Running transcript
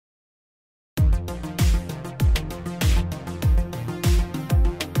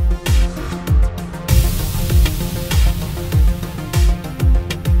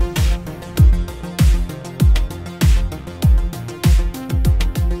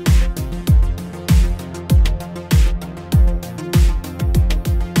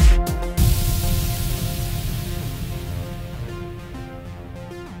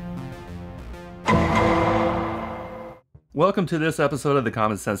Welcome to this episode of The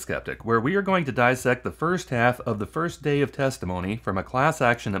Common Sense Skeptic, where we are going to dissect the first half of the first day of testimony from a class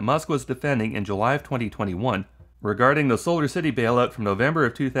action that Musk was defending in July of 2021 regarding the SolarCity bailout from November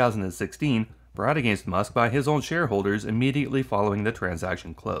of 2016 brought against Musk by his own shareholders immediately following the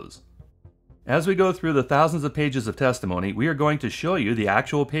transaction close. As we go through the thousands of pages of testimony, we are going to show you the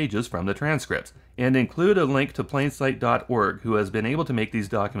actual pages from the transcripts and include a link to plainsight.org, who has been able to make these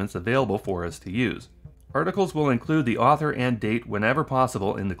documents available for us to use. Articles will include the author and date whenever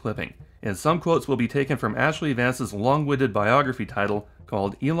possible in the clipping, and some quotes will be taken from Ashley Vance's long-winded biography title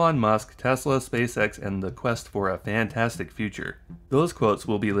called Elon Musk, Tesla, SpaceX, and the Quest for a Fantastic Future. Those quotes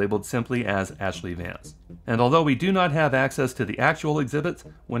will be labeled simply as Ashley Vance. And although we do not have access to the actual exhibits,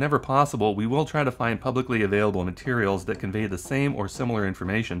 whenever possible we will try to find publicly available materials that convey the same or similar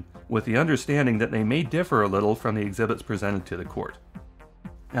information, with the understanding that they may differ a little from the exhibits presented to the court.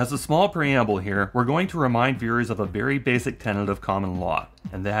 As a small preamble here, we're going to remind viewers of a very basic tenet of common law,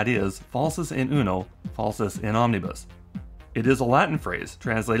 and that is falsus in uno, falsus in omnibus. It is a Latin phrase,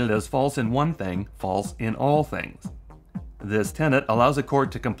 translated as false in one thing, false in all things. This tenet allows a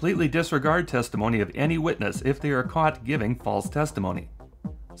court to completely disregard testimony of any witness if they are caught giving false testimony.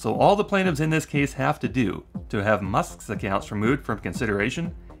 So all the plaintiffs in this case have to do to have Musk's accounts removed from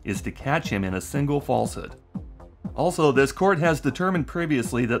consideration is to catch him in a single falsehood. Also, this court has determined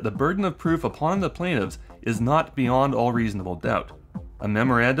previously that the burden of proof upon the plaintiffs is not beyond all reasonable doubt. A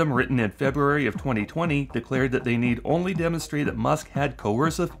memorandum written in February of 2020 declared that they need only demonstrate that Musk had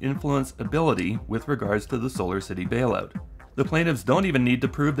coercive influence ability with regards to the SolarCity bailout. The plaintiffs don't even need to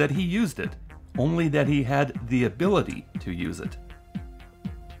prove that he used it, only that he had the ability to use it.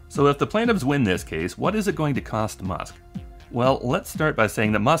 So if the plaintiffs win this case, what is it going to cost Musk? Well, let's start by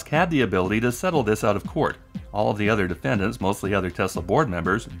saying that Musk had the ability to settle this out of court. All of the other defendants, mostly other Tesla board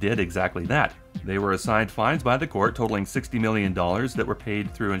members, did exactly that. They were assigned fines by the court totaling $60 million that were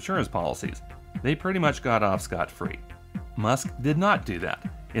paid through insurance policies. They pretty much got off scot-free. Musk did not do that.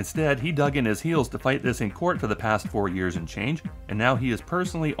 Instead, he dug in his heels to fight this in court for the past 4 years and change, and now he is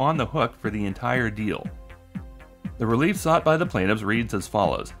personally on the hook for the entire deal. The relief sought by the plaintiffs reads as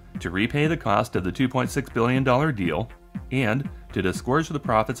follows: to repay the cost of the $2.6 billion deal, and to disgorge the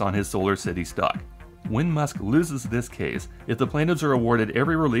profits on his SolarCity stock. When Musk loses this case, if the plaintiffs are awarded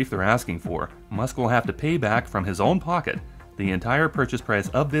every relief they're asking for, Musk will have to pay back from his own pocket the entire purchase price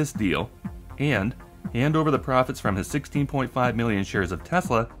of this deal and hand over the profits from his 16.5 million shares of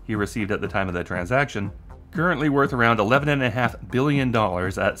Tesla he received at the time of the transaction, currently worth around $11.5 billion at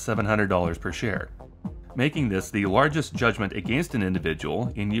 $700 per share, making this the largest judgment against an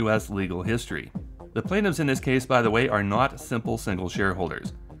individual in U.S. legal history. The plaintiffs in this case, by the way, are not simple single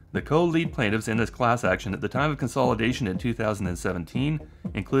shareholders. The co-lead plaintiffs in this class action at the time of consolidation in 2017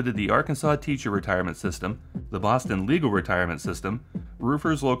 included the Arkansas Teacher Retirement System, the Boston Legal Retirement System,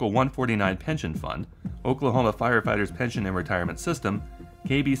 Roofers Local 149 Pension Fund, Oklahoma Firefighters Pension and Retirement System,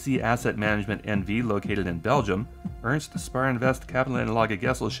 KBC Asset Management NV located in Belgium, Ernst Sparinvest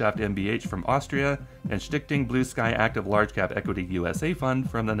Kapitalanlagegesellschaft MBH from Austria, and Stichting Blue Sky Active Large Cap Equity USA Fund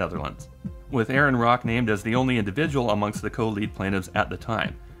from the Netherlands, with Aaron Rock named as the only individual amongst the co-lead plaintiffs at the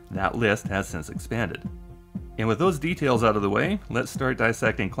time. That list has since expanded. And with those details out of the way, let's start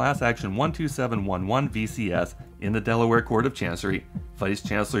dissecting Class Action 12711 VCS in the Delaware Court of Chancery, Vice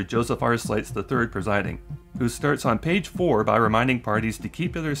Chancellor Joseph R. Slates III presiding, who starts on page 4 by reminding parties to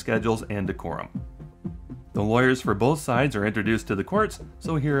keep to their schedules and decorum. The lawyers for both sides are introduced to the courts,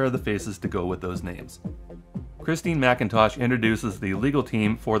 so here are the faces to go with those names. Christine McIntosh introduces the legal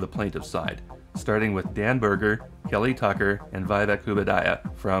team for the plaintiff's side, starting with Dan Berger, Kelly Tucker, and Vivek Ubadaya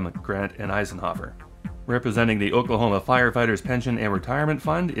from Grant and Eisenhower. Representing the Oklahoma Firefighters Pension and Retirement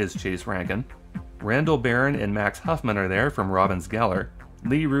Fund is Chase Rankin. Randall Barron and Max Huffman are there from Robbins Geller.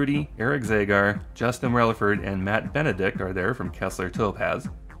 Lee Rudy, Eric Zagar, Justin Relaford, and Matt Benedict are there from Kessler Topaz.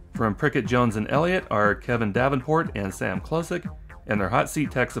 From Prickett Jones and Elliott are Kevin Davenport and Sam Klosik, and their hot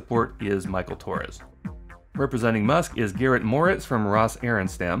seat tech support is Michael Torres. Representing Musk is Garrett Moritz from Ross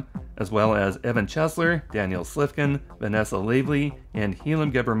Aronstam, as well as Evan Chesler, Daniel Slifkin, Vanessa Lavely, and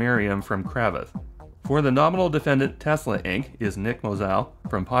Helam Gebremariam from Cravath. For the nominal defendant Tesla Inc. is Nick Mozal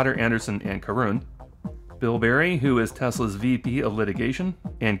from Potter Anderson and Karun, Bill Berry, who is Tesla's VP of litigation,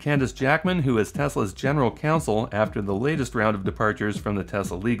 and Candace Jackman, who is Tesla's general counsel after the latest round of departures from the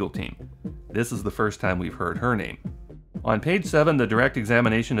Tesla legal team. This is the first time we've heard her name. On page 7, the direct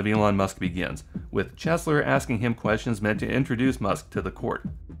examination of Elon Musk begins, with Chesler asking him questions meant to introduce Musk to the court.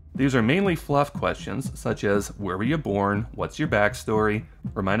 These are mainly fluff questions, such as, where were you born, what's your backstory,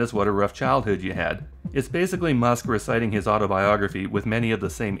 remind us what a rough childhood you had, It's basically Musk reciting his autobiography with many of the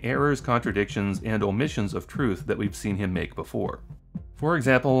same errors, contradictions, and omissions of truth that we've seen him make before. For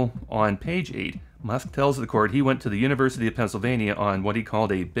example, on page 8, Musk tells the court he went to the University of Pennsylvania on what he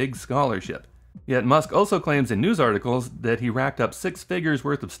called a big scholarship. Yet Musk also claims in news articles that he racked up 6 figures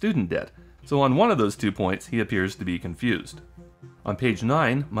worth of student debt, so on one of those 2 points he appears to be confused. On page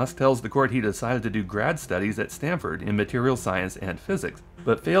 9, Musk tells the court he decided to do grad studies at Stanford in material science and physics,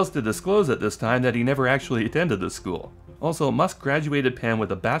 but fails to disclose at this time that he never actually attended the school. Also, Musk graduated Penn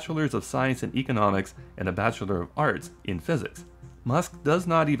with a Bachelor's of Science in Economics and a Bachelor of Arts in Physics. Musk does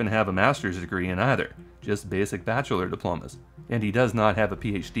not even have a master's degree in either, just basic bachelor diplomas, and he does not have a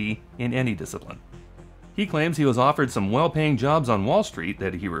PhD in any discipline. He claims he was offered some well-paying jobs on Wall Street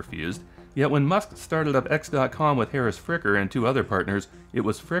that he refused, yet when Musk started up X.com with Harris Fricker and 2 other partners, it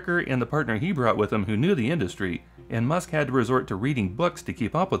was Fricker and the partner he brought with him who knew the industry, and Musk had to resort to reading books to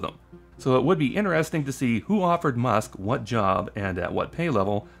keep up with them. So it would be interesting to see who offered Musk what job and at what pay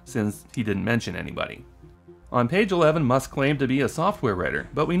level, since he didn't mention anybody. On page 11, Musk claimed to be a software writer,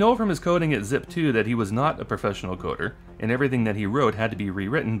 but we know from his coding at Zip2 that he was not a professional coder, and everything that he wrote had to be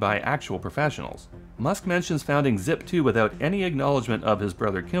rewritten by actual professionals. Musk mentions founding Zip2 without any acknowledgement of his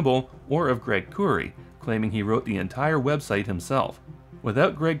brother Kimball or of Greg Kouri, claiming he wrote the entire website himself.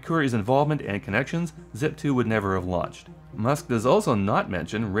 Without Greg Kouri's involvement and connections, Zip2 would never have launched. Musk does also not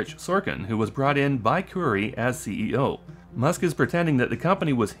mention Rich Sorkin, who was brought in by Kouri as CEO. Musk is pretending that the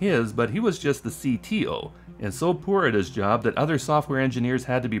company was his, but he was just the CTO, and so poor at his job that other software engineers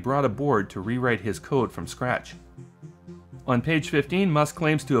had to be brought aboard to rewrite his code from scratch. On page 15, Musk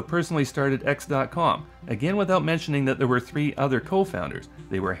claims to have personally started X.com, again without mentioning that there were 3 other co-founders.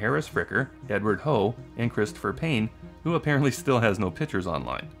 They were Harris Fricker, Edward Ho, and Christopher Payne, who apparently still has no pictures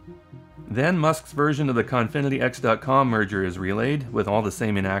online. Then Musk's version of the Confinity X.com merger is relayed, with all the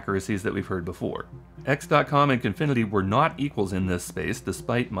same inaccuracies that we've heard before. X.com and Confinity were not equals in this space,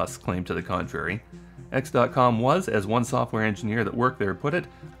 despite Musk's claim to the contrary. X.com was, as one software engineer that worked there put it,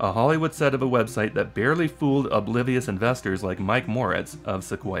 a Hollywood set of a website that barely fooled oblivious investors like Mike Moritz of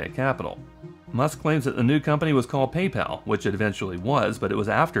Sequoia Capital. Musk claims that the new company was called PayPal, which it eventually was, but it was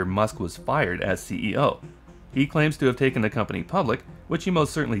after Musk was fired as CEO. He claims to have taken the company public, which he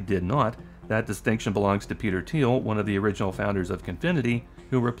most certainly did not. That distinction belongs to Peter Thiel, one of the original founders of Confinity,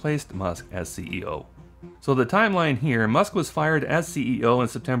 who replaced Musk as CEO. So the timeline here, Musk was fired as CEO in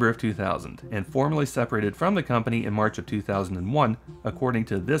September of 2000 and formally separated from the company in March of 2001, according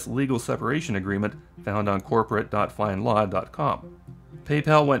to this legal separation agreement found on corporate.findlaw.com.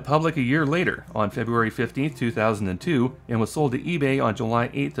 PayPal went public a year later, on February 15, 2002, and was sold to eBay on July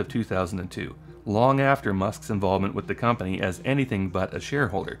 8th of 2002, long after Musk's involvement with the company as anything but a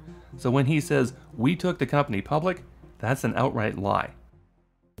shareholder. So when he says, "We took the company public," that's an outright lie.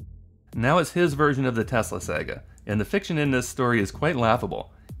 Now it's his version of the Tesla saga, and the fiction in this story is quite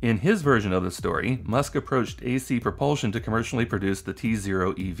laughable. In his version of the story, Musk approached AC Propulsion to commercially produce the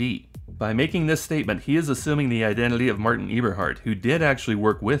T0 EV. By making this statement, he is assuming the identity of Martin Eberhard, who did actually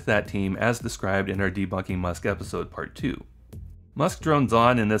work with that team as described in our Debunking Musk episode part 2. Musk drones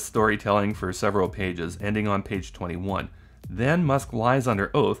on in this storytelling for several pages, ending on page 21. Then Musk lies under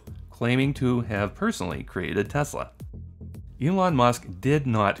oath, claiming to have personally created Tesla. Elon Musk did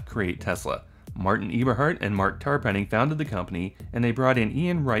not create Tesla. Martin Eberhard and Mark Tarpenning founded the company, and they brought in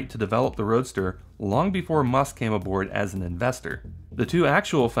Ian Wright to develop the Roadster long before Musk came aboard as an investor. The 2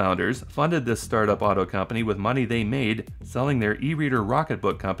 actual founders funded this startup auto company with money they made selling their e-reader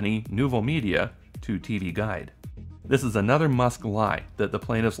rocketbook company, Nouveau Media, to TV Guide. This is another Musk lie that the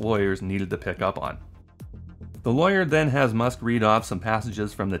plaintiff's lawyers needed to pick up on. The lawyer then has Musk read off some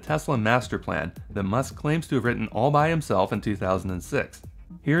passages from the Tesla master plan that Musk claims to have written all by himself in 2006.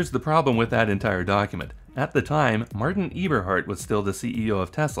 Here's the problem with that entire document. At the time, Martin Eberhard was still the CEO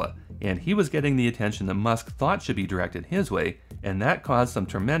of Tesla, and he was getting the attention that Musk thought should be directed his way, and that caused some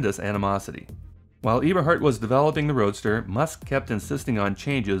tremendous animosity. While Eberhard was developing the Roadster, Musk kept insisting on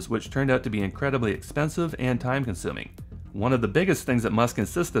changes which turned out to be incredibly expensive and time-consuming. One of the biggest things that Musk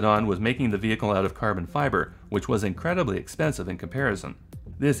insisted on was making the vehicle out of carbon fiber, which was incredibly expensive in comparison.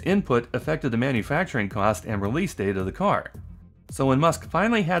 This input affected the manufacturing cost and release date of the car. So when Musk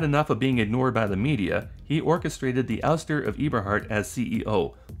finally had enough of being ignored by the media, he orchestrated the ouster of Eberhard as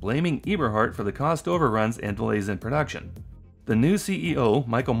CEO, blaming Eberhard for the cost overruns and delays in production. The new CEO,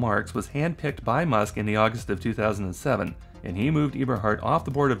 Michael Marks, was handpicked by Musk in the August of 2007, and he moved Eberhard off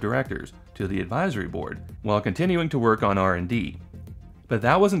the board of directors to the advisory board while continuing to work on R&D. But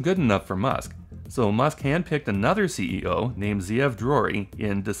that wasn't good enough for Musk, so Musk handpicked another CEO named Zeev Drory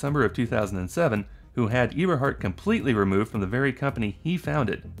in December of 2007 who had Eberhard completely removed from the very company he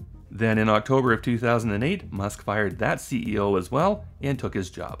founded. Then in October of 2008, Musk fired that CEO as well and took his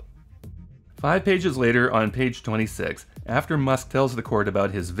job. 5 pages later, on page 26, after Musk tells the court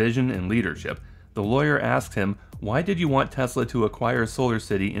about his vision and leadership, the lawyer asks him, why did you want Tesla to acquire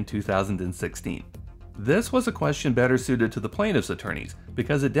SolarCity in 2016? This was a question better suited to the plaintiff's attorneys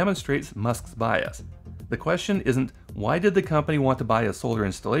because it demonstrates Musk's bias. The question isn't, why did the company want to buy a solar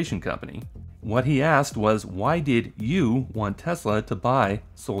installation company? What he asked was, why did you want Tesla to buy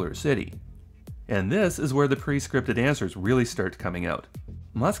SolarCity? And this is where the pre-scripted answers really start coming out.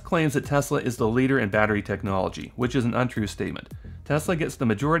 Musk claims that Tesla is the leader in battery technology, which is an untrue statement. Tesla gets the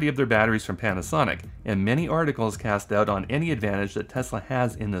majority of their batteries from Panasonic, and many articles cast doubt on any advantage that Tesla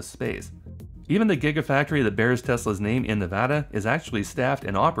has in this space. Even the gigafactory that bears Tesla's name in Nevada is actually staffed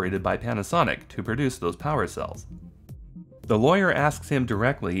and operated by Panasonic to produce those power cells. The lawyer asks him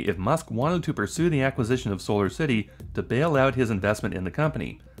directly if Musk wanted to pursue the acquisition of SolarCity to bail out his investment in the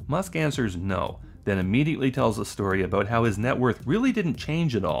company. Musk answers no, then immediately tells a story about how his net worth really didn't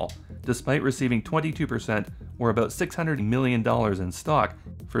change at all, despite receiving 22% or about $600 million in stock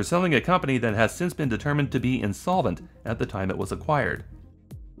for selling a company that has since been determined to be insolvent at the time it was acquired.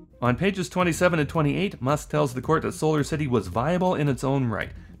 On pages 27 and 28, Musk tells the court that SolarCity was viable in its own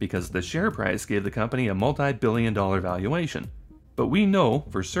right because the share price gave the company a multi-billion-dollar valuation. But we know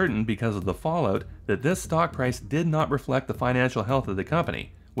for certain because of the fallout that this stock price did not reflect the financial health of the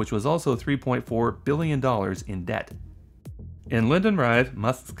company, which was also $3.4 billion in debt. And Lyndon Rive,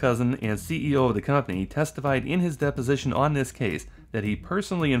 Musk's cousin and CEO of the company, testified in his deposition on this case that he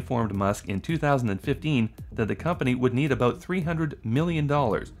personally informed Musk in 2015 that the company would need about $300 million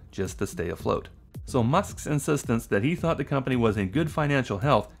just to stay afloat. So Musk's insistence that he thought the company was in good financial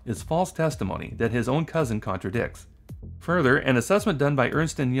health is false testimony that his own cousin contradicts. Further, an assessment done by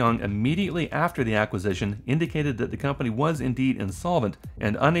Ernst & Young immediately after the acquisition indicated that the company was indeed insolvent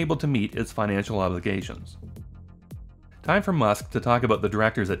and unable to meet its financial obligations. Time for Musk to talk about the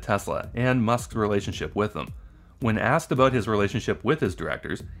directors at Tesla and Musk's relationship with them. When asked about his relationship with his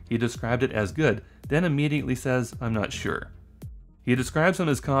directors, he described it as good, then immediately says, "I'm not sure." He describes them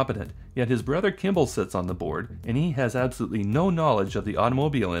as competent, yet his brother Kimball sits on the board, and he has absolutely no knowledge of the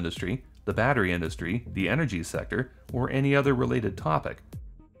automobile industry, the battery industry, the energy sector, or any other related topic.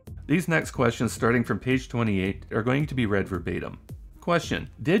 These next questions, starting from page 28, are going to be read verbatim. Question: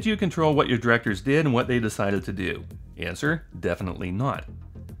 did you control what your directors did and what they decided to do? Answer: definitely not.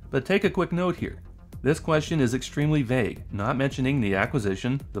 But take a quick note here. This question is extremely vague, not mentioning the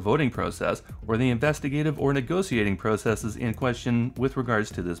acquisition, the voting process, or the investigative or negotiating processes in question with regards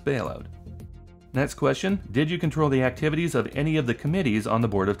to this bailout. Next question: did you control the activities of any of the committees on the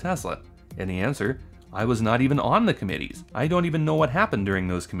board of Tesla? And the answer: I was not even on the committees. I don't even know what happened during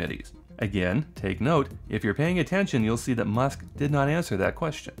those committees. Again, take note, if you're paying attention, you'll see that Musk did not answer that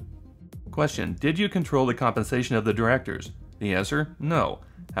question. Question: did you control the compensation of the directors? The answer: no.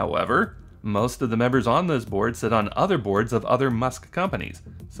 However, most of the members on this board sit on other boards of other Musk companies,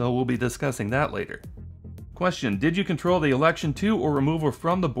 so we'll be discussing that later. Question: did you control the election to or removal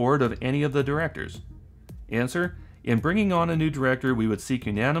from the board of any of the directors? Answer: in bringing on a new director, we would seek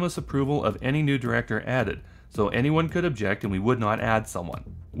unanimous approval of any new director added, so anyone could object and we would not add someone.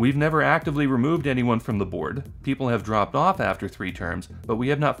 We've never actively removed anyone from the board. People have dropped off after 3 terms, but we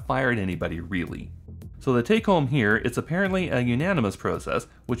have not fired anybody really. So the take home here, it's apparently a unanimous process,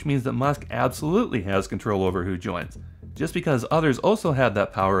 which means that Musk absolutely has control over who joins. Just because others also have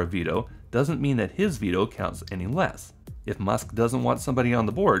that power of veto doesn't mean that his veto counts any less. If Musk doesn't want somebody on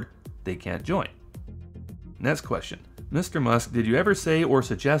the board, they can't join. Next question. Mr. Musk, did you ever say or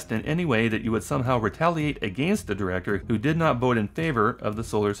suggest in any way that you would somehow retaliate against a director who did not vote in favor of the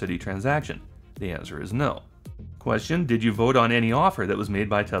SolarCity transaction? The answer is no. Question: did you vote on any offer that was made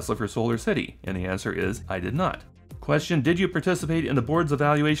by Tesla for SolarCity? And the answer is, I did not. Question: did you participate in the board's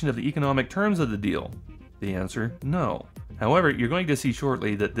evaluation of the economic terms of the deal? The answer: no. However, you're going to see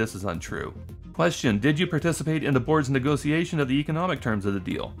shortly that this is untrue. Question: did you participate in the board's negotiation of the economic terms of the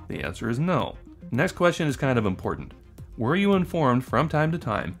deal? The answer is no. Next question is kind of important. Were you informed from time to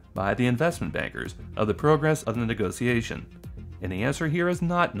time by the investment bankers of the progress of the negotiation? And the answer here is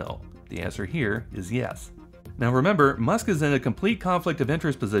not no. The answer here is yes. Now remember, Musk is in a complete conflict of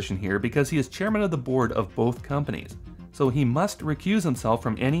interest position here because he is chairman of the board of both companies. So he must recuse himself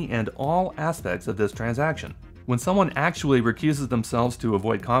from any and all aspects of this transaction. When someone actually recuses themselves to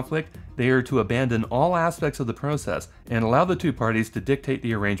avoid conflict, they are to abandon all aspects of the process and allow the two parties to dictate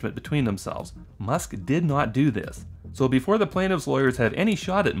the arrangement between themselves. Musk did not do this. So before the plaintiff's lawyers have any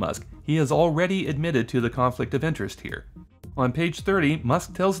shot at Musk, he has already admitted to the conflict of interest here. On page 30,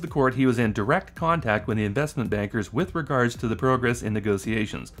 Musk tells the court he was in direct contact with the investment bankers with regards to the progress in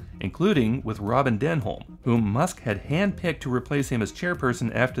negotiations, including with Robin Denholm, whom Musk had handpicked to replace him as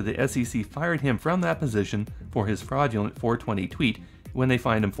chairperson after the SEC fired him from that position for his fraudulent 420 tweet when they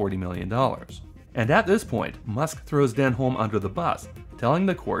fined him $40 million. And at this point, Musk throws Denholm under the bus, telling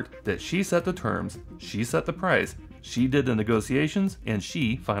the court that she set the terms, she set the price, she did the negotiations, and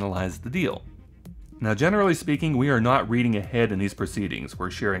she finalized the deal. Now, generally speaking, we are not reading ahead in these proceedings.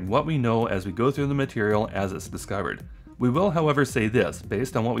 We're sharing what we know as we go through the material as it's discovered. We will, however, say this,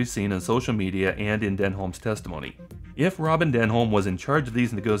 based on what we've seen in social media and in Denholm's testimony. If Robin Denholm was in charge of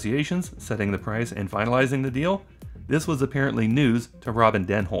these negotiations, setting the price and finalizing the deal, this was apparently news to Robin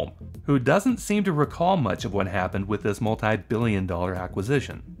Denholm, who doesn't seem to recall much of what happened with this multi-billion-dollar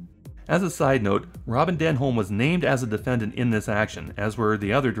acquisition. As a side note, Robin Denholm was named as a defendant in this action, as were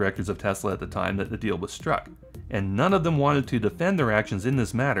the other directors of Tesla at the time that the deal was struck, and none of them wanted to defend their actions in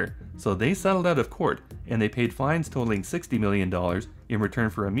this matter, so they settled out of court, and they paid fines totaling $60 million in return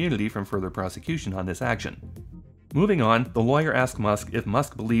for immunity from further prosecution on this action. Moving on, the lawyer asks Musk if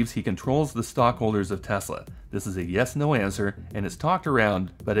Musk believes he controls the stockholders of Tesla. This is a yes-no answer, and it's talked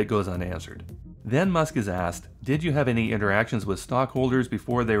around, but it goes unanswered. Then Musk is asked, did you have any interactions with stockholders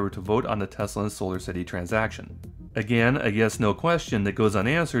before they were to vote on the Tesla and SolarCity transaction? Again, a yes-no question that goes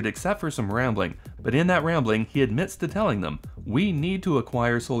unanswered except for some rambling, but in that rambling, he admits to telling them, we need to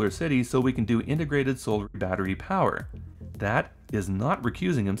acquire SolarCity so we can do integrated solar battery power. That is not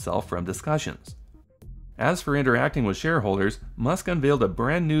recusing himself from discussions. As for interacting with shareholders, Musk unveiled a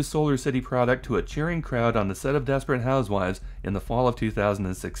brand new SolarCity product to a cheering crowd on the set of Desperate Housewives in the fall of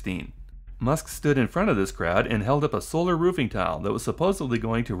 2016. Musk stood in front of this crowd and held up a solar roofing tile that was supposedly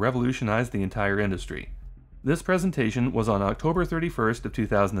going to revolutionize the entire industry. This presentation was on October 31st of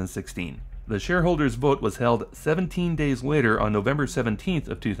 2016. The shareholders' vote was held 17 days later on November 17th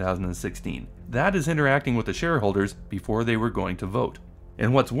of 2016. That is interacting with the shareholders before they were going to vote.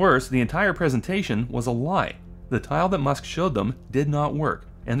 And what's worse, the entire presentation was a lie. The tile that Musk showed them did not work,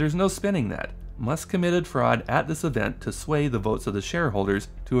 and there's no spinning that. Musk committed fraud at this event to sway the votes of the shareholders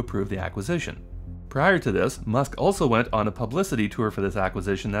to approve the acquisition. Prior to this, Musk also went on a publicity tour for this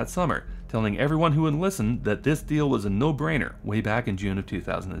acquisition that summer, telling everyone who would listen that this deal was a no-brainer way back in June of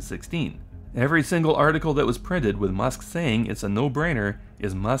 2016. Every single article that was printed with Musk saying it's a no-brainer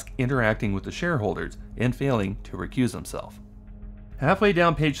is Musk interacting with the shareholders and failing to recuse himself. Halfway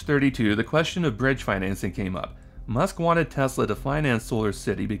down page 32, the question of bridge financing came up. Musk wanted Tesla to finance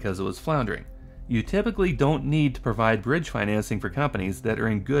SolarCity because it was floundering. You typically don't need to provide bridge financing for companies that are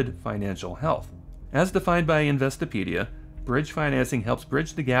in good financial health. As defined by Investopedia, bridge financing helps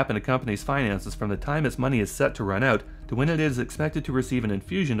bridge the gap in a company's finances from the time its money is set to run out to when it is expected to receive an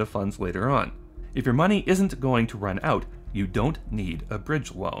infusion of funds later on. If your money isn't going to run out, you don't need a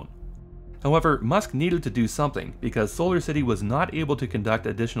bridge loan. However, Musk needed to do something because SolarCity was not able to conduct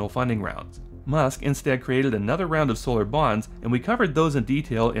additional funding rounds. Musk instead created another round of solar bonds, and we covered those in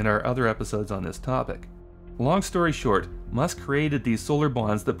detail in our other episodes on this topic. Long story short, Musk created these solar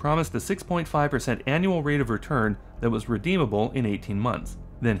bonds that promised a 6.5% annual rate of return that was redeemable in 18 months.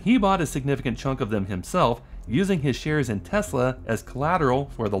 Then he bought a significant chunk of them himself, using his shares in Tesla as collateral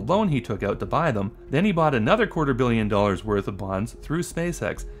for the loan he took out to buy them. Then he bought another $250 million worth of bonds through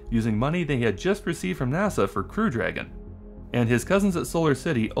SpaceX, using money they had just received from NASA for Crew Dragon. And his cousins at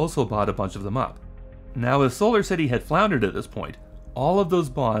SolarCity also bought a bunch of them up. Now, if SolarCity had floundered at this point, all of those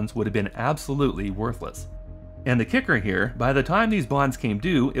bonds would have been absolutely worthless. And the kicker here, by the time these bonds came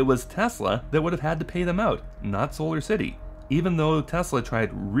due, it was Tesla that would have had to pay them out, not SolarCity, even though Tesla tried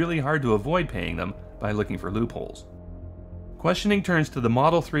really hard to avoid paying them by looking for loopholes. Questioning turns to the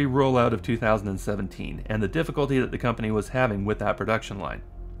Model 3 rollout of 2017 and the difficulty that the company was having with that production line.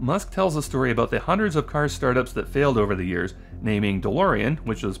 Musk tells a story about the hundreds of car startups that failed over the years, naming DeLorean,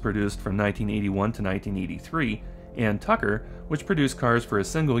 which was produced from 1981 to 1983, and Tucker, which produced cars for a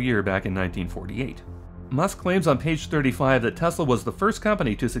single year back in 1948. Musk claims on page 35 that Tesla was the first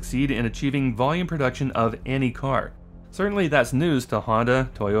company to succeed in achieving volume production of any car. Certainly that's news to Honda,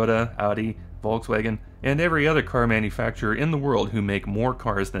 Toyota, Audi, Volkswagen, and every other car manufacturer in the world who make more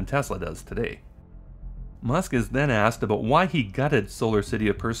cars than Tesla does today. Musk is then asked about why he gutted SolarCity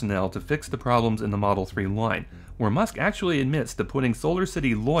of personnel to fix the problems in the Model 3 line, where Musk actually admits to putting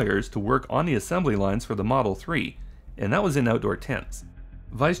SolarCity lawyers to work on the assembly lines for the Model 3, and that was in outdoor tents.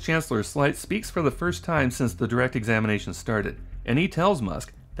 Vice Chancellor Slight speaks for the first time since the direct examination started, and he tells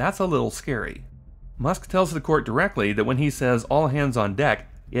Musk that's a little scary. Musk tells the court directly that when he says all hands on deck,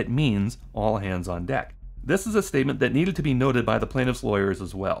 it means all hands on deck. This is a statement that needed to be noted by the plaintiff's lawyers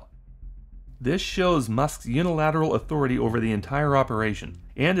as well. This shows Musk's unilateral authority over the entire operation,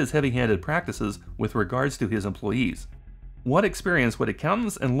 and his heavy-handed practices with regards to his employees. What experience would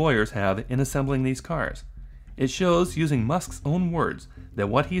accountants and lawyers have in assembling these cars? It shows, using Musk's own words, that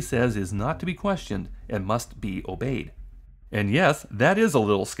what he says is not to be questioned and must be obeyed. And yes, that is a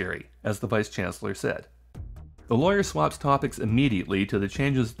little scary, as the Vice Chancellor said. The lawyer swaps topics immediately to the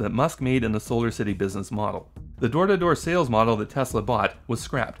changes that Musk made in the SolarCity business model. The door-to-door sales model that Tesla bought was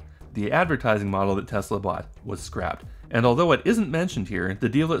scrapped. The advertising model that Tesla bought was scrapped. And although it isn't mentioned here, the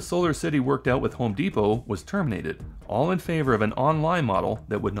deal that SolarCity worked out with Home Depot was terminated, all in favor of an online model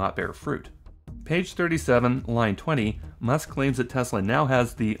that would not bear fruit. Page 37, line 20, Musk claims that Tesla now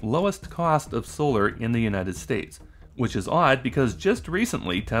has the lowest cost of solar in the United States, which is odd because just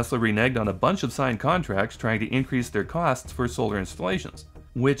recently Tesla reneged on a bunch of signed contracts trying to increase their costs for solar installations,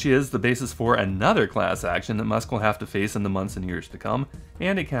 which is the basis for another class action that Musk will have to face in the months and years to come,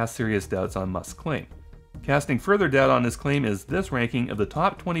 and it casts serious doubts on Musk's claim. Casting further doubt on his claim is this ranking of the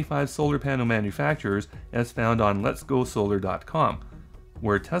top 25 solar panel manufacturers as found on letsgosolar.com,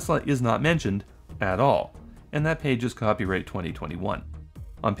 where Tesla is not mentioned at all, and that page is copyright 2021.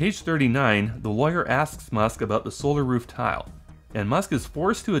 On page 39, the lawyer asks Musk about the solar roof tile, and Musk is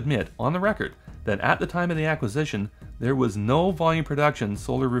forced to admit on the record that at the time of the acquisition, there was no volume production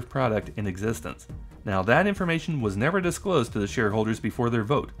solar roof product in existence. Now that information was never disclosed to the shareholders before their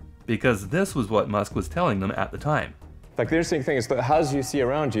vote, because this was what Musk was telling them at the time. Like, the interesting thing is the houses you see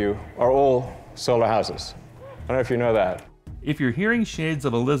around you are all solar houses. I don't know if you know that. If you're hearing shades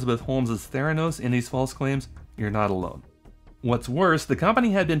of Elizabeth Holmes's Theranos in these false claims, you're not alone. What's worse, the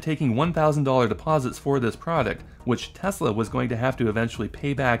company had been taking $1,000 deposits for this product, which Tesla was going to have to eventually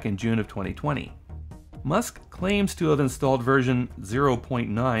pay back in June of 2020. Musk claims to have installed version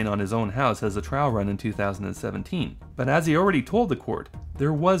 0.9 on his own house as a trial run in 2017, but as he already told the court,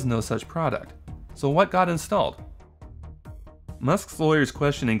 there was no such product. So what got installed? Musk's lawyer's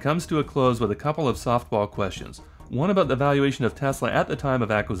questioning comes to a close with a couple of softball questions. One about the valuation of Tesla at the time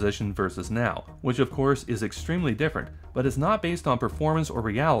of acquisition versus now, which of course is extremely different, but is not based on performance or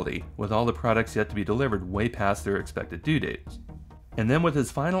reality, with all the products yet to be delivered way past their expected due dates. And then with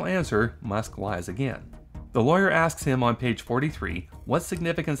his final answer, Musk lies again. The lawyer asks him on page 43 what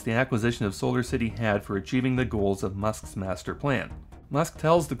significance the acquisition of SolarCity had for achieving the goals of Musk's master plan. Musk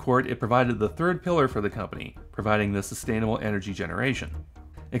tells the court it provided the third pillar for the company, providing the sustainable energy generation.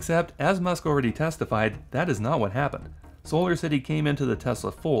 Except, as Musk already testified, that is not what happened. SolarCity came into the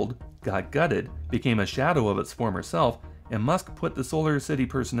Tesla fold, got gutted, became a shadow of its former self, and Musk put the SolarCity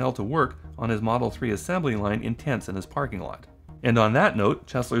personnel to work on his Model 3 assembly line in tents in his parking lot. And on that note,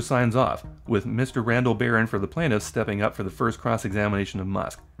 Chesler signs off, with Mr. Randall Barron for the plaintiffs stepping up for the first cross-examination of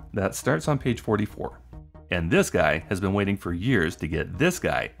Musk. That starts on page 44. And this guy has been waiting for years to get this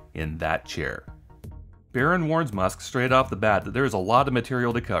guy in that chair. Barron warns Musk straight off the bat that there is a lot of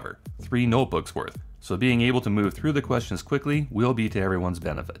material to cover, 3 notebooks worth, so being able to move through the questions quickly will be to everyone's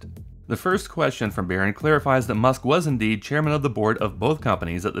benefit. The first question from Barron clarifies that Musk was indeed chairman of the board of both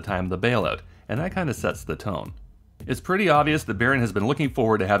companies at the time of the bailout, and that kind of sets the tone. It's pretty obvious that Barron has been looking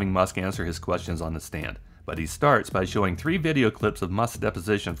forward to having Musk answer his questions on the stand, but he starts by showing 3 video clips of Musk's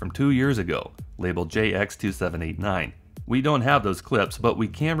deposition from 2 years ago, labeled JX2789. We don't have those clips, but we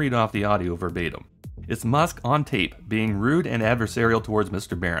can read off the audio verbatim. It's Musk on tape, being rude and adversarial towards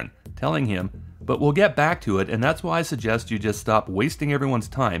Mr. Barron, telling him, "But we'll get back to it, and that's why I suggest you just stop wasting everyone's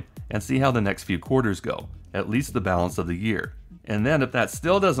time and see how the next few quarters go, at least the balance of the year. And then if that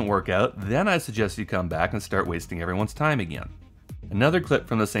still doesn't work out, then I suggest you come back and start wasting everyone's time again." Another clip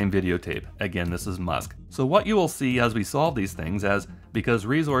from the same videotape. Again, this is Musk. So what you will see as we solve these things as, because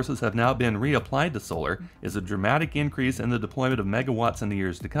resources have now been reapplied to solar, is a dramatic increase in the deployment of megawatts in the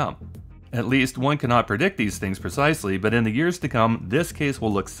years to come. At least, one cannot predict these things precisely, but in the years to come, this case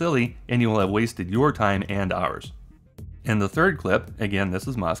will look silly and you will have wasted your time and ours. In the third clip, again this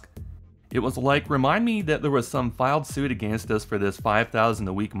is Musk, it was like, remind me that there was some filed suit against us for this 5,000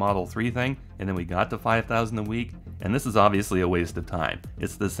 a week Model 3 thing, and then we got to 5,000 a week, and this is obviously a waste of time.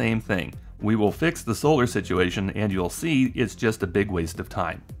 It's the same thing. We will fix the solar situation and you'll see it's just a big waste of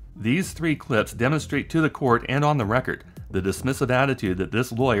time. These 3 clips demonstrate to the court and on the record the dismissive attitude that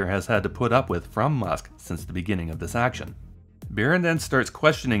this lawyer has had to put up with from Musk since the beginning of this action. Barron then starts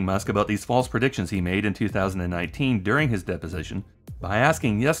questioning Musk about these false predictions he made in 2019 during his deposition by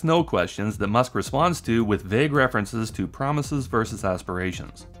asking yes-no questions that Musk responds to with vague references to promises versus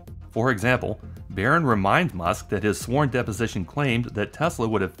aspirations. For example, Barron reminds Musk that his sworn deposition claimed that Tesla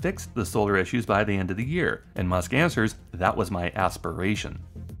would have fixed the solar issues by the end of the year, and Musk answers, "That was my aspiration."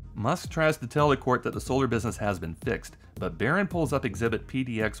 Musk tries to tell the court that the solar business has been fixed, but Barron pulls up exhibit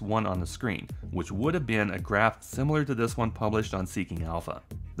Pt1 on the screen, which would have been a graph similar to this one published on Seeking Alpha.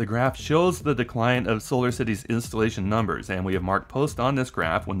 The graph shows the decline of SolarCity's installation numbers, and we have marked post on this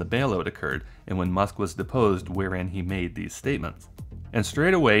graph when the bailout occurred and when Musk was deposed, wherein he made these statements. And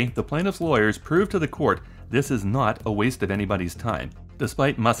straight away, the plaintiff's lawyers prove to the court this is not a waste of anybody's time,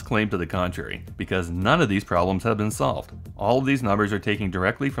 despite Musk's claim to the contrary, because none of these problems have been solved. All of these numbers are taken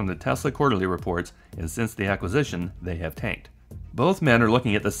directly from the Tesla quarterly reports, and since the acquisition, they have tanked. Both men are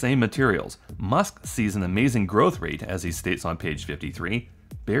looking at the same materials. Musk sees an amazing growth rate, as he states on page 53.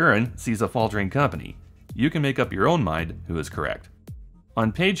 Barron sees a faltering company. You can make up your own mind who is correct.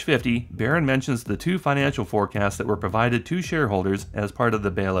 On page 50, Barron mentions the two financial forecasts that were provided to shareholders as part of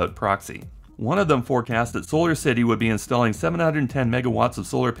the bailout proxy. One of them forecast that SolarCity would be installing 710 megawatts of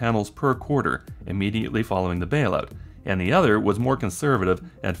solar panels per quarter immediately following the bailout, and the other was more conservative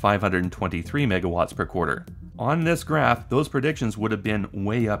at 523 megawatts per quarter. On this graph, those predictions would have been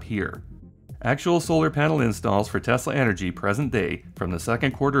way up here. Actual solar panel installs for Tesla Energy present day from the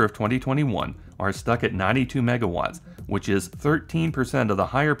second quarter of 2021 are stuck at 92 megawatts, which is 13% of the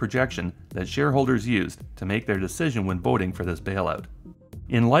higher projection that shareholders used to make their decision when voting for this bailout.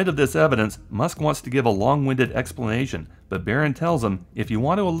 In light of this evidence, Musk wants to give a long-winded explanation, but Barron tells him, if you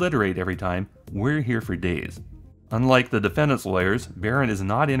want to alliterate every time, we're here for days. Unlike the defendant's lawyers, Barron is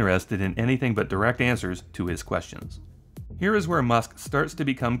not interested in anything but direct answers to his questions. Here is where Musk starts to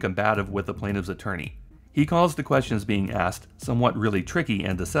become combative with the plaintiff's attorney. He calls the questions being asked somewhat really tricky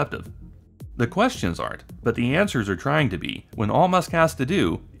and deceptive. The questions aren't, but the answers are trying to be, when all Musk has to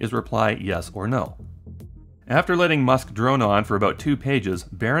do is reply yes or no. After letting Musk drone on for about 2 pages,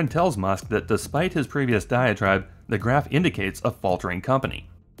 Barron tells Musk that despite his previous diatribe, the graph indicates a faltering company.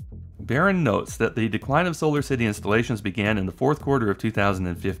 Barron notes that the decline of SolarCity installations began in the fourth quarter of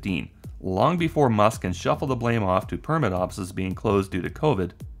 2015, long before Musk can shuffle the blame off to permit offices being closed due to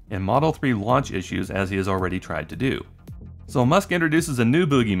COVID and Model 3 launch issues as he has already tried to do. So Musk introduces a new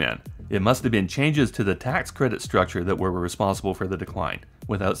boogeyman. It must have been changes to the tax credit structure that were responsible for the decline,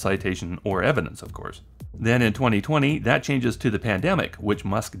 without citation or evidence, of course. Then in 2020, that changes to the pandemic, which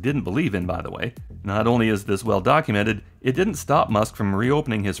Musk didn't believe in, by the way. Not only is this well documented, it didn't stop Musk from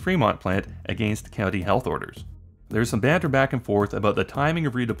reopening his Fremont plant against county health orders. There's some banter back and forth about the timing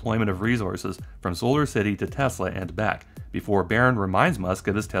of redeployment of resources from SolarCity to Tesla and back, before Barron reminds Musk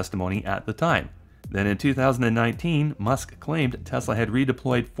of his testimony at the time. Then in 2019, Musk claimed Tesla had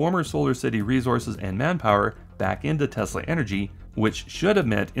redeployed former SolarCity resources and manpower back into Tesla Energy, which should have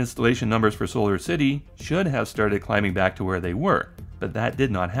meant installation numbers for SolarCity should have started climbing back to where they were, but that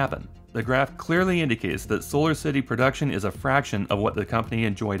did not happen. The graph clearly indicates that SolarCity production is a fraction of what the company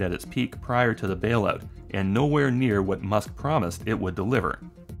enjoyed at its peak prior to the bailout, and nowhere near what Musk promised it would deliver.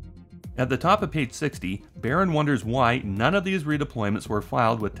 At the top of page 60, Barron wonders why none of these redeployments were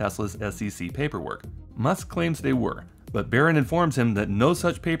filed with Tesla's SEC paperwork. Musk claims they were, but Barron informs him that no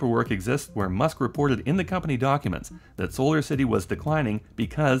such paperwork exists where Musk reported in the company documents that SolarCity was declining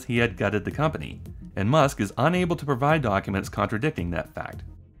because he had gutted the company, and Musk is unable to provide documents contradicting that fact.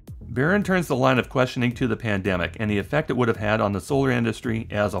 Barron turns the line of questioning to the pandemic and the effect it would have had on the solar industry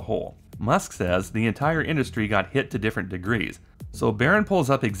as a whole. Musk says the entire industry got hit to different degrees, so Barron pulls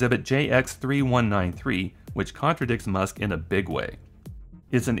up exhibit JX3193, which contradicts Musk in a big way.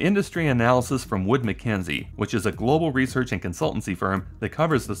 It's an industry analysis from Wood Mackenzie, which is a global research and consultancy firm that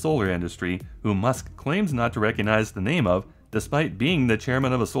covers the solar industry, who Musk claims not to recognize the name of, despite being the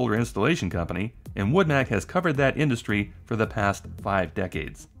chairman of a solar installation company, and WoodMac has covered that industry for the past 5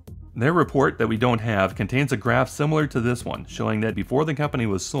 decades. Their report that we don't have contains a graph similar to this one, showing that before the company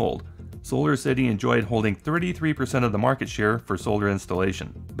was sold, SolarCity enjoyed holding 33% of the market share for solar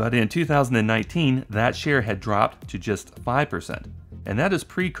installation. But in 2019, that share had dropped to just 5%. And that is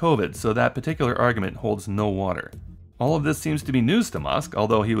pre-COVID, so that particular argument holds no water. All of this seems to be news to Musk,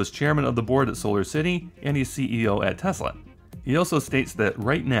 although he was chairman of the board at SolarCity and he's CEO at Tesla. He also states that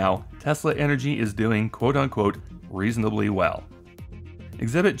right now, Tesla Energy is doing quote-unquote reasonably well.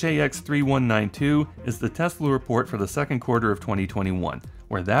 Exhibit JX3192 is the Tesla report for the second quarter of 2021,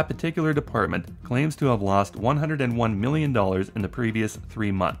 where that particular department claims to have lost $101 million in the previous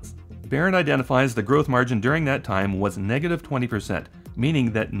 3 months. Barron identifies the growth margin during that time was negative 20%,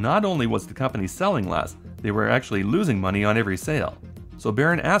 meaning that not only was the company selling less, they were actually losing money on every sale. So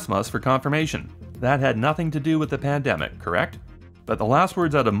Barron asks Musk for confirmation. That had nothing to do with the pandemic, correct? But the last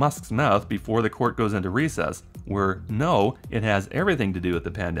words out of Musk's mouth before the court goes into recess were, no, it has everything to do with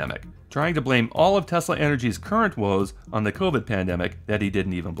the pandemic, trying to blame all of Tesla Energy's current woes on the COVID pandemic that he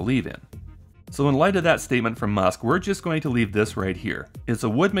didn't even believe in. So in light of that statement from Musk, we're just going to leave this right here. It's a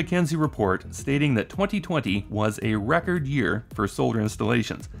Wood Mackenzie report stating that 2020 was a record year for solar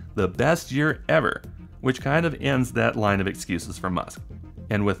installations, the best year ever, which kind of ends that line of excuses from Musk.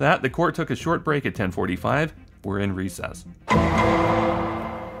 And with that, the court took a short break at 10:45. We're in recess.